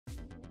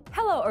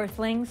Hello,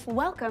 Earthlings.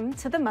 Welcome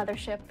to the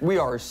mothership. We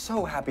are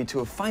so happy to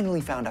have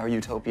finally found our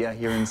utopia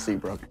here in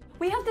Seabrook.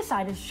 We have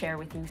decided to share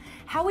with you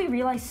how we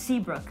realized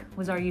Seabrook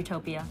was our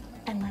utopia.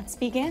 And let's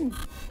begin.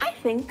 I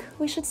think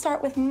we should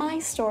start with my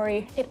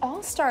story. It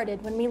all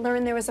started when we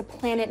learned there was a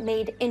planet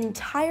made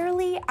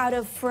entirely out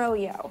of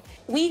froyo.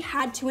 We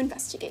had to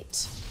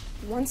investigate.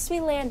 Once we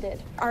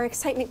landed, our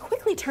excitement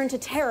quickly turned to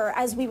terror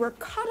as we were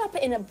caught up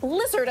in a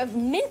blizzard of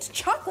mint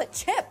chocolate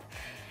chip.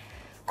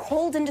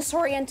 Cold and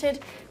disoriented,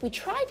 we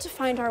tried to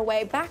find our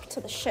way back to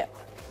the ship.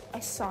 I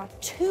saw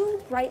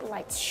two bright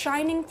lights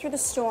shining through the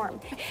storm.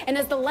 And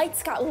as the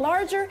lights got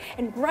larger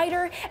and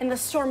brighter and the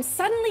storm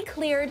suddenly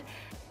cleared,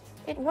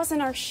 it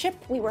wasn't our ship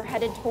we were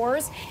headed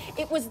towards.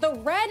 It was the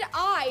red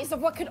eyes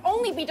of what could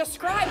only be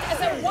described as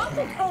a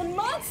waffle cone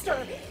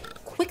monster.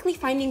 Quickly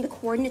finding the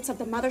coordinates of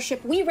the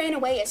mothership, we ran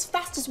away as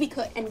fast as we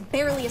could and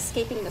barely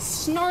escaping the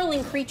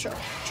snarling creature,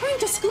 trying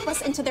to scoop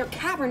us into their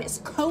cavernous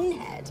cone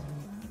head.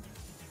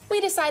 We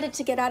decided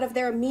to get out of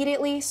there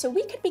immediately so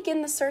we could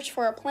begin the search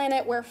for a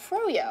planet where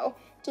froyo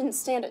didn't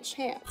stand a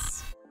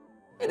chance.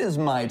 It is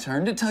my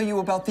turn to tell you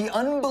about the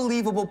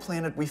unbelievable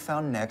planet we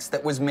found next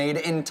that was made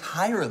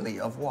entirely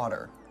of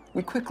water.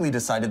 We quickly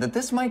decided that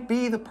this might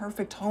be the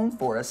perfect home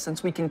for us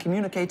since we can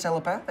communicate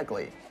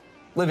telepathically.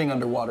 Living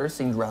underwater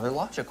seemed rather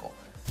logical.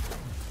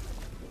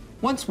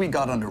 Once we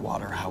got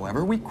underwater,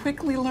 however, we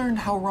quickly learned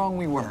how wrong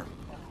we were.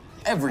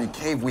 Every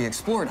cave we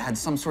explored had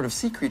some sort of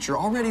sea creature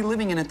already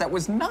living in it that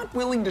was not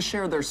willing to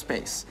share their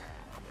space.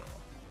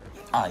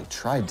 I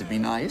tried to be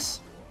nice,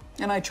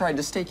 and I tried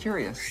to stay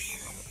curious.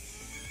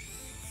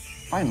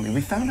 Finally,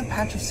 we found a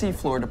patch of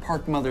seafloor to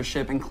park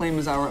mothership and claim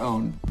as our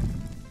own.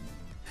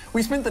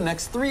 We spent the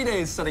next 3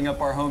 days setting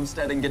up our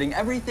homestead and getting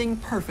everything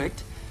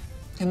perfect,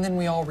 and then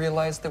we all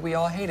realized that we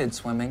all hated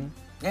swimming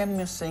and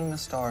missed seeing the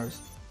stars.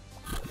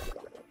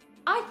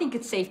 I think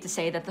it's safe to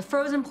say that the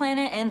frozen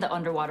planet and the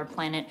underwater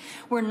planet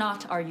were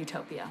not our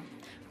utopia.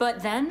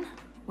 But then,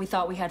 we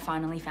thought we had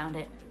finally found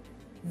it.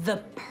 The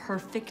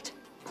perfect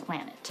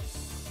planet.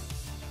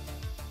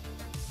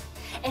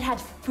 It had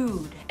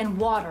food and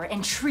water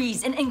and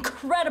trees and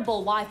incredible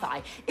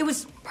Wi-Fi. It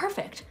was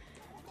perfect.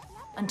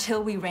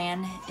 Until we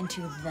ran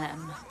into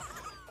them.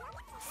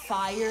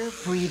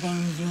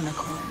 Fire-breathing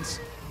unicorns.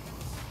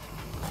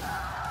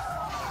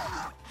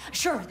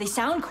 Sure, they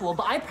sound cool,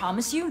 but I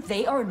promise you,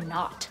 they are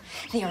not.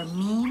 They are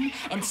mean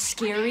and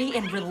scary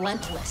and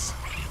relentless.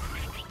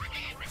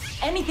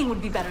 Anything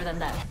would be better than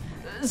them.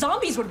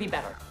 Zombies would be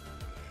better.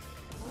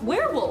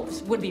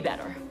 Werewolves would be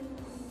better.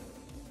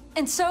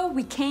 And so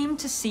we came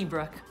to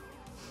Seabrook.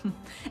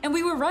 And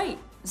we were right.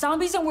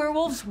 Zombies and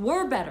werewolves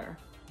were better.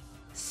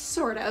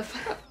 Sort of.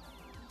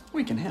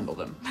 We can handle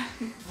them.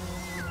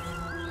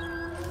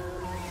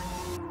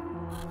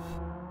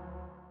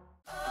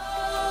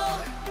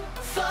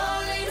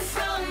 Falling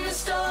from the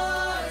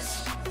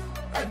stars,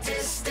 a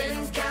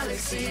distant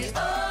galaxy.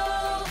 Oh.